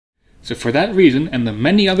So for that reason, and the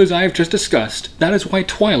many others I have just discussed, that is why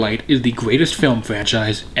Twilight is the greatest film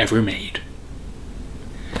franchise ever made.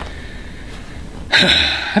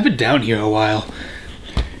 I've been down here a while.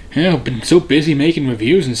 Yeah, I've been so busy making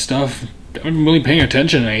reviews and stuff, I haven't been really paying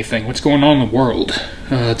attention to anything. What's going on in the world?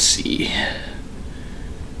 Let's see.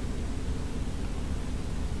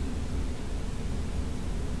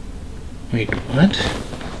 Wait, what?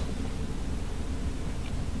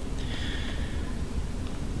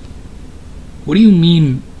 What do you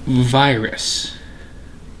mean, virus?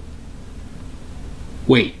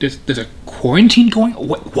 Wait, there's a quarantine going on?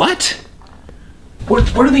 What? What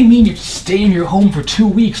do they mean you stay in your home for 2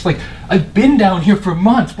 weeks? Like, I've been down here for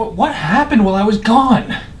months. What happened while I was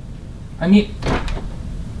gone? I mean...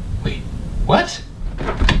 Wait, what?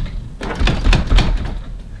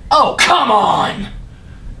 Oh, come on!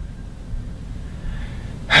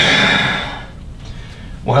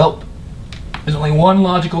 Well, there's only one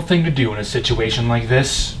logical thing to do in a situation like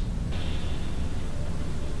this.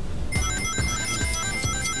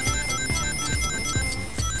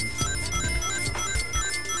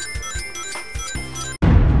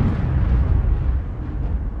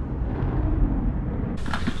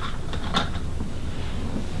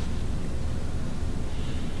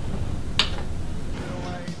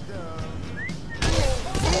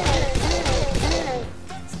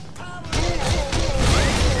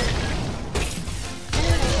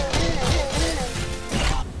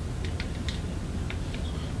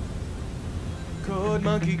 Code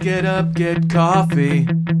monkey, get up, get coffee.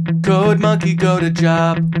 Code monkey, go to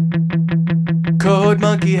job. Code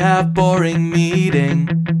monkey, have boring meeting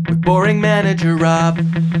with boring manager Rob.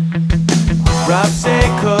 Rob say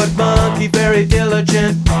code monkey very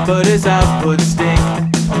diligent, but his output stink.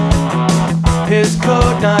 His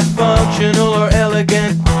code not functional or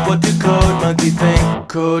elegant. What do code monkey think?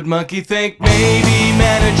 Code monkey think maybe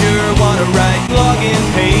manager wanna write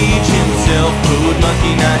login page himself. Code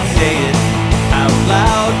monkey not say it out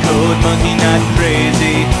loud. Code monkey not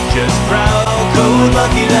crazy, just proud. Code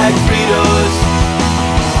monkey like Fritos.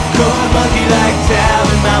 Code monkey like Tab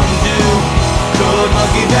and Mountain Dew. Code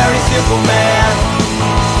monkey very simple man.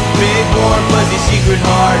 Big warm fuzzy secret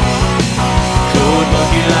heart. Code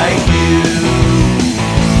monkey like you.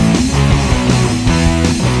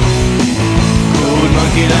 Code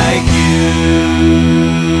monkey like you.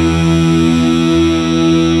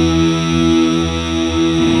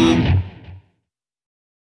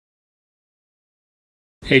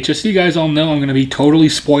 Hey, just so you guys all know, I'm going to be totally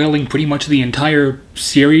spoiling pretty much the entire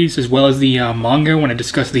series, as well as the manga when I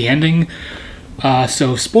discuss the ending.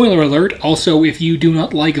 So, spoiler alert. Also, if you do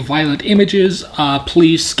not like violent images,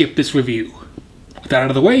 please skip this review. With that out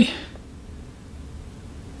of the way,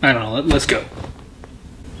 I don't know, let's go.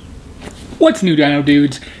 What's new, Dino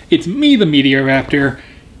Dudes? It's me, the Meteor Raptor.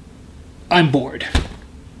 I'm bored.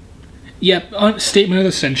 Yep, statement of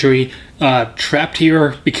the century. Trapped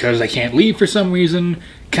here because I can't leave for some reason.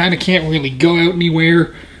 Kinda can't really go out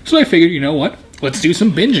anywhere. So I figured, you know what? Let's do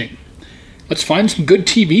some binging. Let's find some good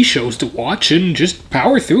TV shows to watch and just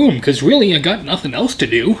power through them, because really I got nothing else to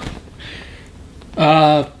do.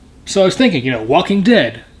 So I was thinking, you know, Walking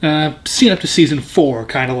Dead. Seen up to season 4,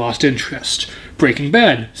 kinda lost interest. Breaking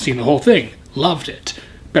Bad, seen the whole thing. Loved it.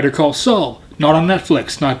 Better Call Saul, not on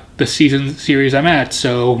Netflix, not the series I'm at,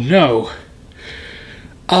 so no.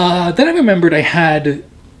 Then I remembered I had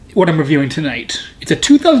what I'm reviewing tonight. It's a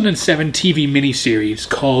 2007 TV miniseries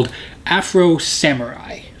called Afro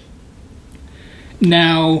Samurai.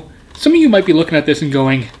 Now, some of you might be looking at this and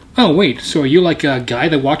going, oh wait, so are you like a guy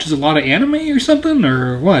that watches a lot of anime or something,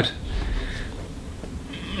 or what?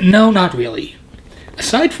 No, not really.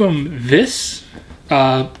 Aside from this,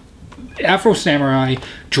 Afro Samurai,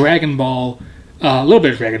 Dragon Ball, a little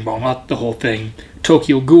bit of Dragon Ball, not the whole thing,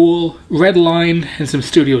 Tokyo Ghoul, Red Line, and some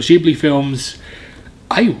Studio Ghibli films.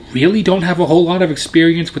 I really don't have a whole lot of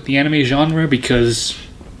experience with the anime genre because,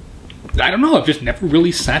 I don't know, I've just never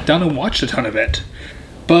really sat down and watched a ton of it.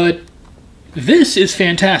 But this is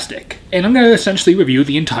fantastic, and I'm going to essentially review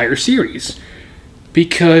the entire series.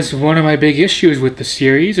 Because one of my big issues with the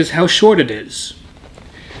series is how short it is.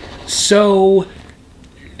 So,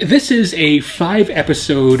 this is a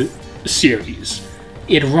 5-episode series.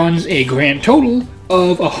 It runs a grand total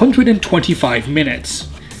of 125 minutes.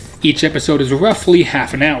 Each episode is roughly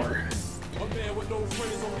half an hour.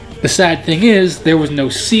 The sad thing is, there was no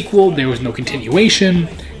sequel, there was no continuation.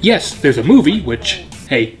 Yes, there's a movie, which,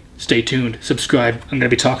 hey, stay tuned, subscribe, I'm going to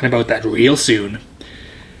be talking about that real soon.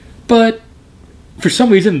 But, for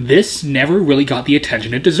some reason, this never really got the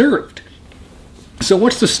attention it deserved. So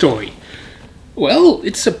what's the story? Well,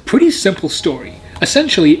 it's a pretty simple story.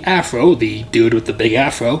 Essentially, Afro, the dude with the big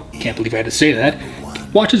afro, can't believe I had to say that,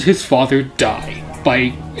 watches his father die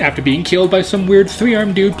after being killed by some weird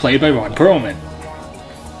three-armed dude played by Ron Perlman.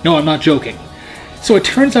 No, I'm not joking. So it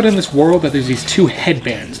turns out in this world that there's these two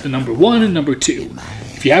headbands, the number 1 and number 2.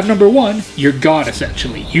 If you have number 1, you're God,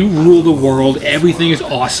 essentially. You rule the world, everything is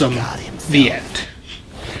awesome, the end.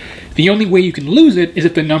 The only way you can lose it is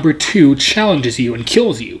if the number 2 challenges you and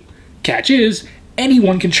kills you. Catch is,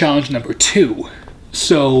 anyone can challenge number 2.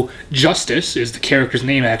 So, Justice is the character's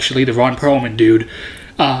name, actually, the Ron Perlman dude.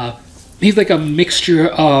 He's like a mixture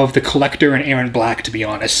of the Collector and Aaron Black, to be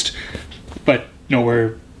honest. But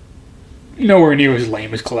nowhere near as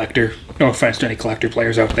lame as Collector. No offense to any Collector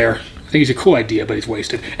players out there. I think he's a cool idea, but he's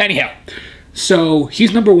wasted. Anyhow, so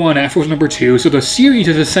he's number 1, Afro's number 2, so the series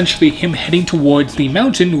is essentially him heading towards the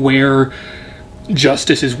mountain where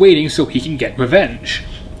Justice is waiting so he can get revenge.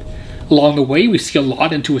 Along the way, we see a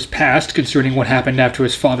lot into his past concerning what happened after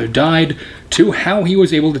his father died, to how he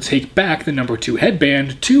was able to take back the number 2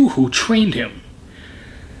 headband, to who trained him.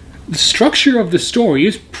 The structure of the story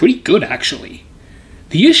is pretty good, actually.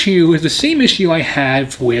 The issue is the same issue I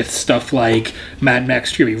have with stuff like Mad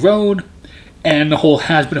Max Fury Road and the whole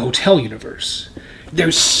Has-Been Hotel universe.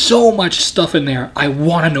 There's so much stuff in there I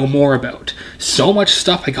want to know more about. So much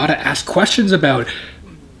stuff I gotta ask questions about.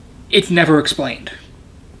 It's never explained.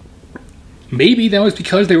 Maybe that was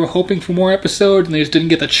because they were hoping for more episodes and they just didn't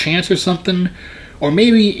get the chance or something. Or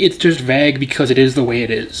maybe it's just vague because it is the way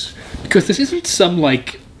it is. Because this isn't some,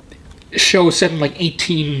 like, show set in, like,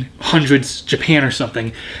 1800s Japan or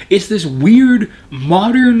something. It's this weird,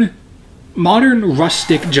 modern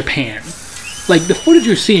rustic Japan. Like, the footage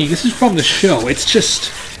you're seeing, this is from the show.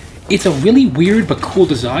 It's a really weird but cool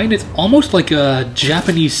design. It's almost like a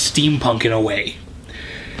Japanese steampunk in a way.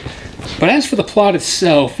 But as for the plot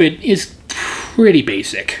itself, it is pretty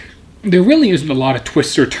basic. There really isn't a lot of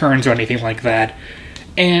twists or turns or anything like that.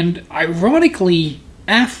 And ironically,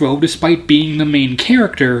 Afro, despite being the main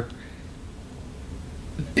character,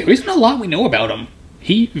 there isn't a lot we know about him.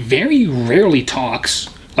 He very rarely talks.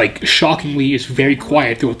 Like, shockingly, is very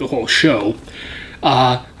quiet throughout the whole show.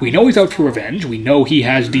 We know he's out for revenge. We know he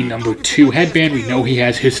has the number 2 headband. We know he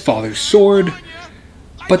has his father's sword.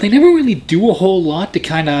 But they never really do a whole lot to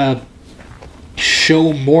kind of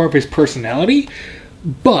show more of his personality.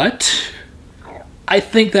 But I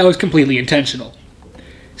think that was completely intentional.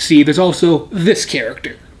 See, there's also this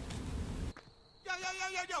character. Yo,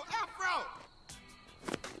 Afro!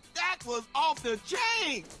 That was off the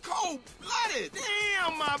chain! Cold-blooded!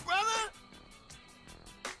 Damn, my brother!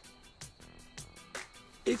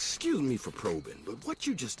 Excuse me for probing, but what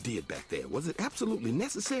you just did back there, was it absolutely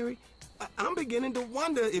necessary? I'm beginning to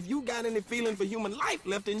wonder if you got any feeling for human life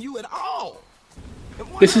left in you at all.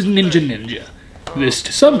 This is Ninja. This,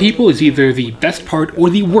 to some people, is either the best part or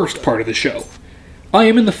the worst part of the show. I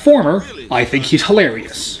am in the former. I think he's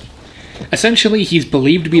hilarious. Essentially, he's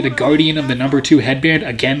believed to be the guardian of the number 2 headband.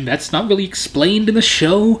 Again, that's not really explained in the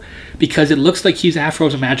show, because it looks like he's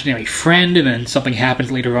Afro's imaginary friend, and then something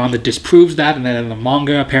happens later on that disproves that, and then in the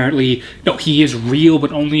manga, apparently, no, he is real,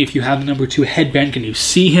 but only if you have the number 2 headband can you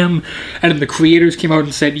see him. And then the creators came out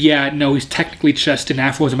and said, yeah, no, he's technically just in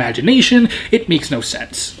Afro's imagination. It makes no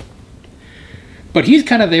sense. But he's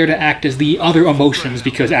kind of there to act as the other emotions,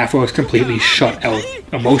 because Afro has completely shut out,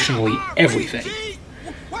 emotionally, everything.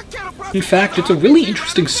 In fact, it's a really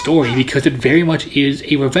interesting story because it very much is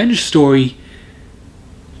a revenge story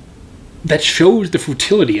that shows the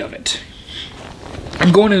futility of it.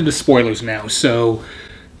 I'm going into spoilers now, so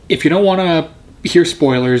if you don't want to hear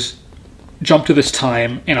spoilers, jump to this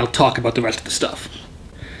time and I'll talk about the rest of the stuff.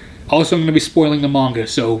 Also, I'm going to be spoiling the manga,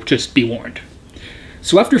 so just be warned.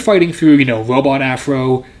 So after fighting through, Robot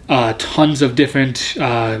Afro, tons of different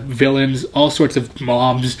villains, all sorts of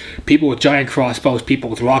mobs, people with giant crossbows, people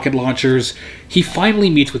with rocket launchers, he finally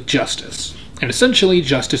meets with Justice. And essentially,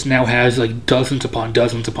 Justice now has like dozens upon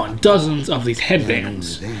dozens upon dozens of these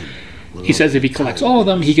headbands. He says if he collects all of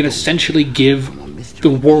them, he can essentially give the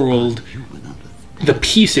world the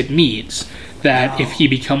peace it needs. That if he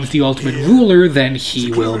becomes the ultimate ruler, then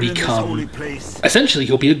he will become... Essentially,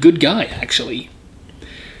 he'll be a good guy, actually.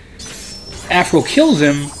 Afro kills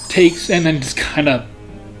him, and then just kind of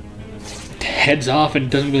heads off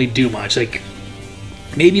and doesn't really do much. Like,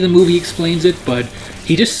 maybe the movie explains it, but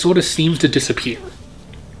he just sort of seems to disappear.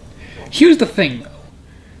 Here's the thing, though.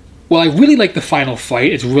 While I really like the final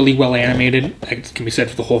fight, it's really well animated, that can be said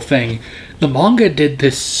for the whole thing, the manga did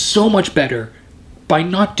this so much better by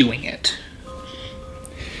not doing it.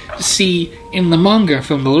 See, in the manga,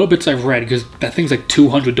 from the little bits I've read, because that thing's like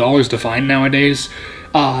 $200 to find nowadays,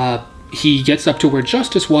 he gets up to where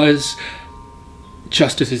Justice was,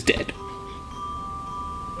 Justice is dead.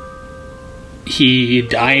 He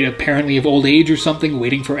died apparently of old age or something,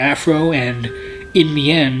 waiting for Afro, and in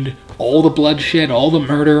the end, all the bloodshed, all the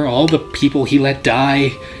murder, all the people he let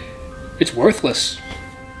die, it's worthless.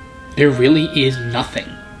 There really is nothing.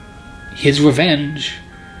 His revenge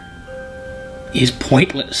is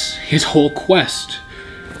pointless. His whole quest,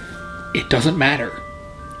 it doesn't matter.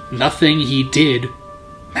 Nothing he did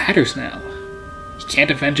matters now. He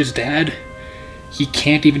can't avenge his dad. He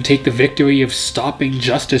can't even take the victory of stopping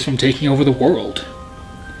Justice from taking over the world.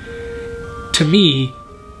 To me,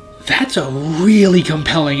 that's a really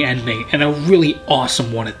compelling ending, and a really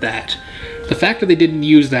awesome one at that. The fact that they didn't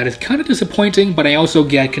use that is kind of disappointing, but I also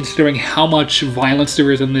get, considering how much violence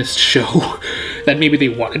there is in this show, that maybe they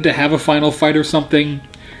wanted to have a final fight or something.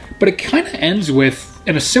 But it kind of ends with,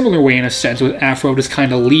 in a similar way in a sense, with Afro just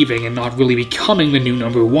kind of leaving and not really becoming the new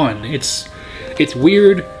 #1. It's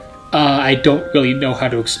weird. I don't really know how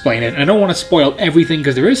to explain it. I don't want to spoil everything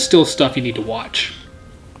because there is still stuff you need to watch.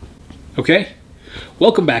 Okay?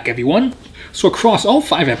 Welcome back, everyone. So across all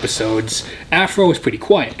 5 episodes, Afro is pretty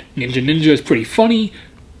quiet. Ninja Ninja is pretty funny,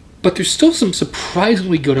 but there's still some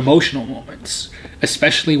surprisingly good emotional moments.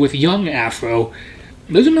 Especially with young Afro,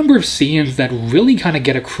 there's a number of scenes that really kind of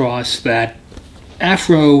get across that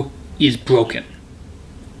Afro is broken.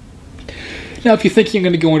 Now, if you're thinking I'm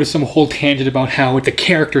going to go into some whole tangent about how it's a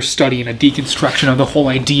character study and a deconstruction of the whole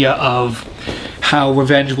idea of how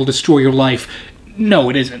revenge will destroy your life, no,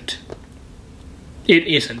 it isn't. It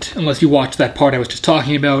isn't, unless you watch that part I was just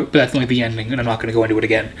talking about, but that's only the ending, and I'm not going to go into it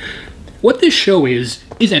again. What this show is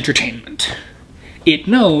entertainment. It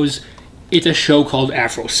knows it's a show called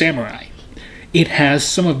Afro Samurai. It has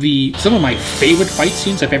some of my favorite fight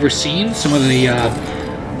scenes I've ever seen, some of the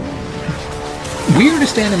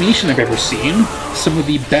weirdest animation I've ever seen, some of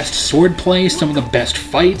the best swordplay, some of the best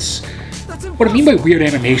fights. What I mean by weird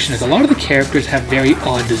animation is a lot of the characters have very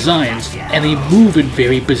odd designs, and they move in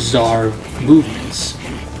very bizarre movements.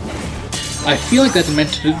 I feel like that's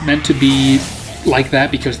meant to be like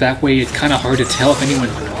that because that way it's kind of hard to tell if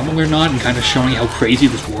anyone's normal or not, and kind of showing how crazy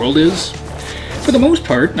this world is. For the most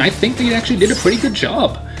part, I think they actually did a pretty good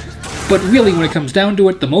job. But really, when it comes down to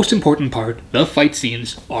it, the most important part, the fight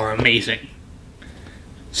scenes, are amazing.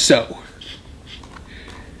 So,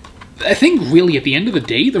 I think really at the end of the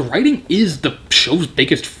day, the writing is the show's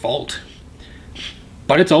biggest fault.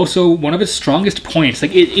 But it's also one of its strongest points.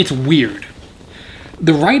 Like, it's weird.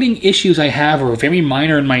 The writing issues I have are very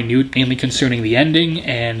minor and minute, mainly concerning the ending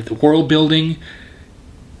and the world building,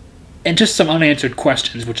 and just some unanswered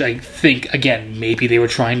questions, which I think, again, maybe they were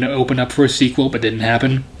trying to open up for a sequel, but didn't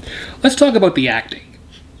happen. Let's talk about the acting.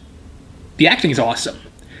 The acting is awesome.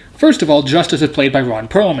 First of all, Justice is played by Ron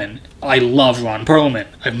Perlman. I love Ron Perlman.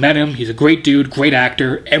 I've met him, he's a great dude, great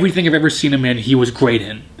actor. Everything I've ever seen him in, he was great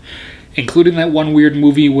in. Including that one weird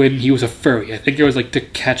movie when he was a furry. I think it was like To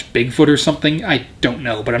Catch Bigfoot or something. I don't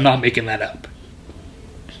know, but I'm not making that up.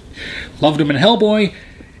 Loved him in Hellboy.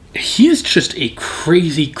 He is just a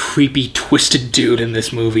crazy, creepy, twisted dude in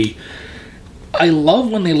this movie. I love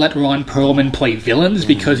when they let Ron Perlman play villains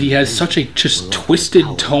because he has such a just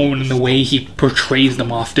twisted tone in the way he portrays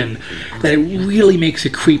them often that it really makes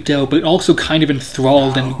it creeped out, but also kind of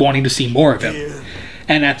enthralled and wanting to see more of him.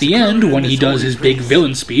 And at the end, when he does his big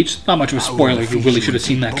villain speech, not much of a spoiler, you really should have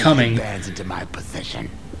seen that coming,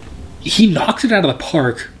 he knocks it out of the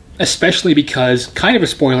park, especially because, kind of a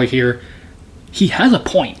spoiler here, he has a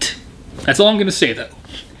point. That's all I'm going to say, though.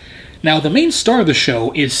 Now, the main star of the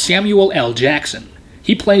show is Samuel L. Jackson.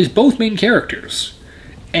 He plays both main characters.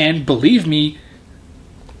 And believe me,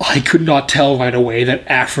 I could not tell right away that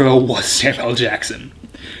Afro was Samuel L. Jackson.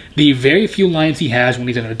 The very few lines he has when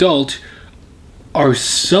he's an adult are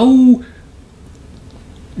so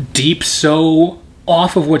deep, so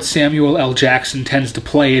off of what Samuel L. Jackson tends to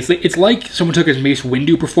play. It's like someone took his Mace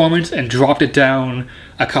Windu performance and dropped it down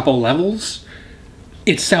a couple levels.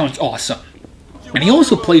 It sounds awesome. And he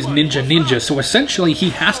also plays Ninja Ninja, so essentially he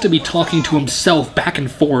has to be talking to himself back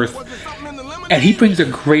and forth. And he brings a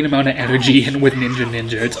great amount of energy in with Ninja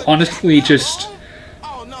Ninja. It's honestly just...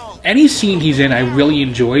 any scene he's in I really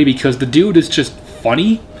enjoy because the dude is just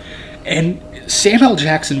funny. And Samuel L.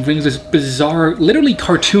 Jackson brings this bizarre, literally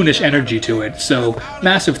cartoonish energy to it, so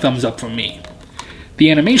massive thumbs up from me.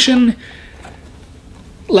 The animation,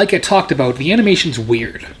 like I talked about, the animation's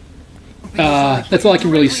weird. That's all I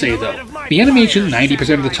can really say, though. The animation,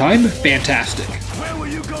 90% of the time, fantastic.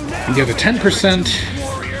 And the other 10%...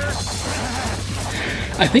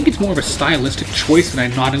 I think it's more of a stylistic choice, and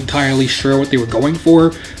I'm not entirely sure what they were going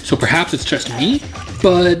for, so perhaps it's just me,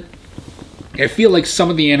 but I feel like some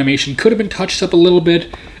of the animation could have been touched up a little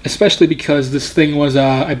bit, especially because this thing was,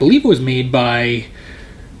 I believe it was made by,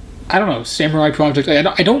 I don't know, Samurai Project.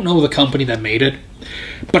 I don't know the company that made it,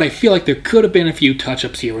 but I feel like there could have been a few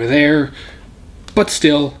touch-ups here or there, but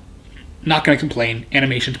still, not gonna complain.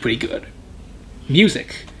 Animation's pretty good.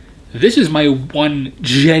 Music. This is my one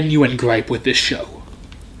genuine gripe with this show.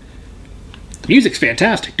 The music's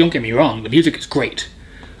fantastic, don't get me wrong, the music is great.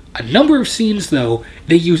 A number of scenes, though,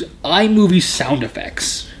 they use iMovie sound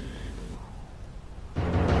effects.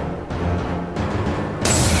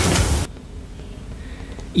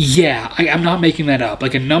 Yeah, I'm not making that up.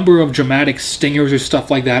 Like, a number of dramatic stingers or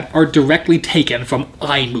stuff like that are directly taken from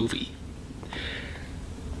iMovie.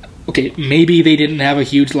 Okay, maybe they didn't have a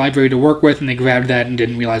huge library to work with and they grabbed that and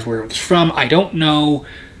didn't realize where it was from. I don't know.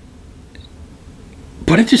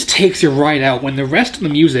 But it just takes you right out when the rest of the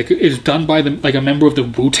music is done by like a member of the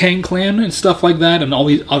Wu-Tang clan and stuff like that, and all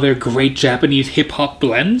these other great Japanese hip-hop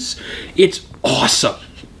blends. It's awesome.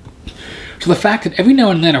 So the fact that every now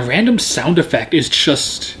and then a random sound effect is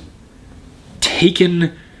just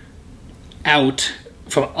taken out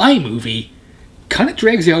from iMovie kind of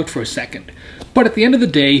drags you out for a second. But at the end of the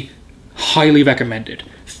day, highly recommended.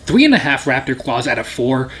 3.5 Raptor Claws out of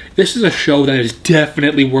 4. This is a show that is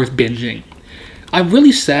definitely worth binging. I'm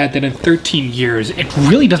really sad that in 13 years, it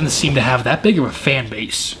really doesn't seem to have that big of a fan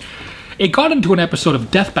base. It got into an episode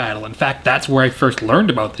of Death Battle. In fact, that's where I first learned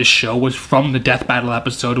about this show, was from the Death Battle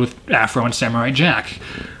episode with Afro and Samurai Jack.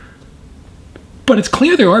 But it's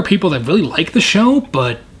clear there are people that really like the show,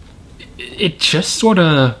 but it just sort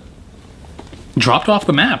of dropped off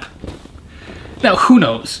the map. Now, who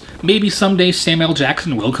knows? Maybe someday Samuel L.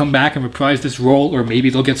 Jackson will come back and reprise this role, or maybe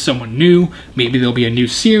they'll get someone new, maybe there'll be a new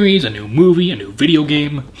series, a new movie, a new video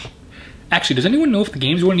game. Actually, does anyone know if the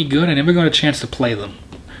games were any good? I never got a chance to play them.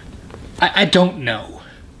 I don't know.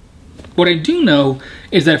 What I do know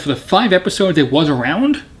is that for the 5 episodes it was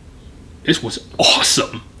around, this was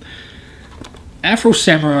awesome. Afro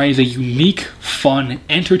Samurai is a unique, fun,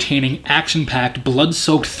 entertaining, action-packed,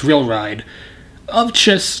 blood-soaked thrill ride of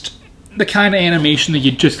just the kind of animation that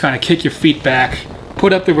you just kind of kick your feet back,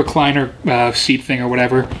 put up the recliner seat thing or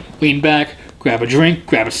whatever, lean back, grab a drink,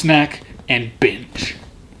 grab a snack, and binge.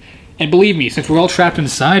 And believe me, since we're all trapped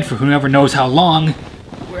inside for who never knows how long,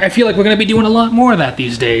 I feel like we're going to be doing a lot more of that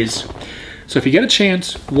these days. So if you get a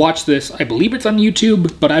chance, watch this. I believe it's on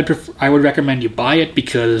YouTube, but I would recommend you buy it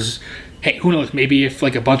because, hey, who knows, maybe if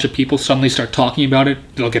like a bunch of people suddenly start talking about it,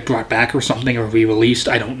 it'll get brought back or something, or re-released.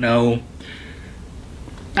 I don't know.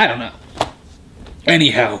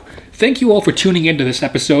 Anyhow, thank you all for tuning into this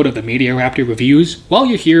episode of the Media Raptor Reviews. While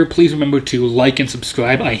you're here, please remember to like and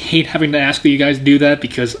subscribe. I hate having to ask you guys to do that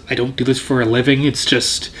because I don't do this for a living. It's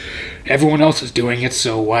just everyone else is doing it,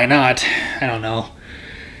 so why not? I don't know.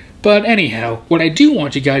 But anyhow, what I do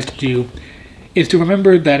want you guys to do is to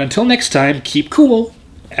remember that until next time, keep cool,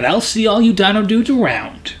 and I'll see all you dino dudes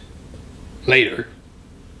around. Later.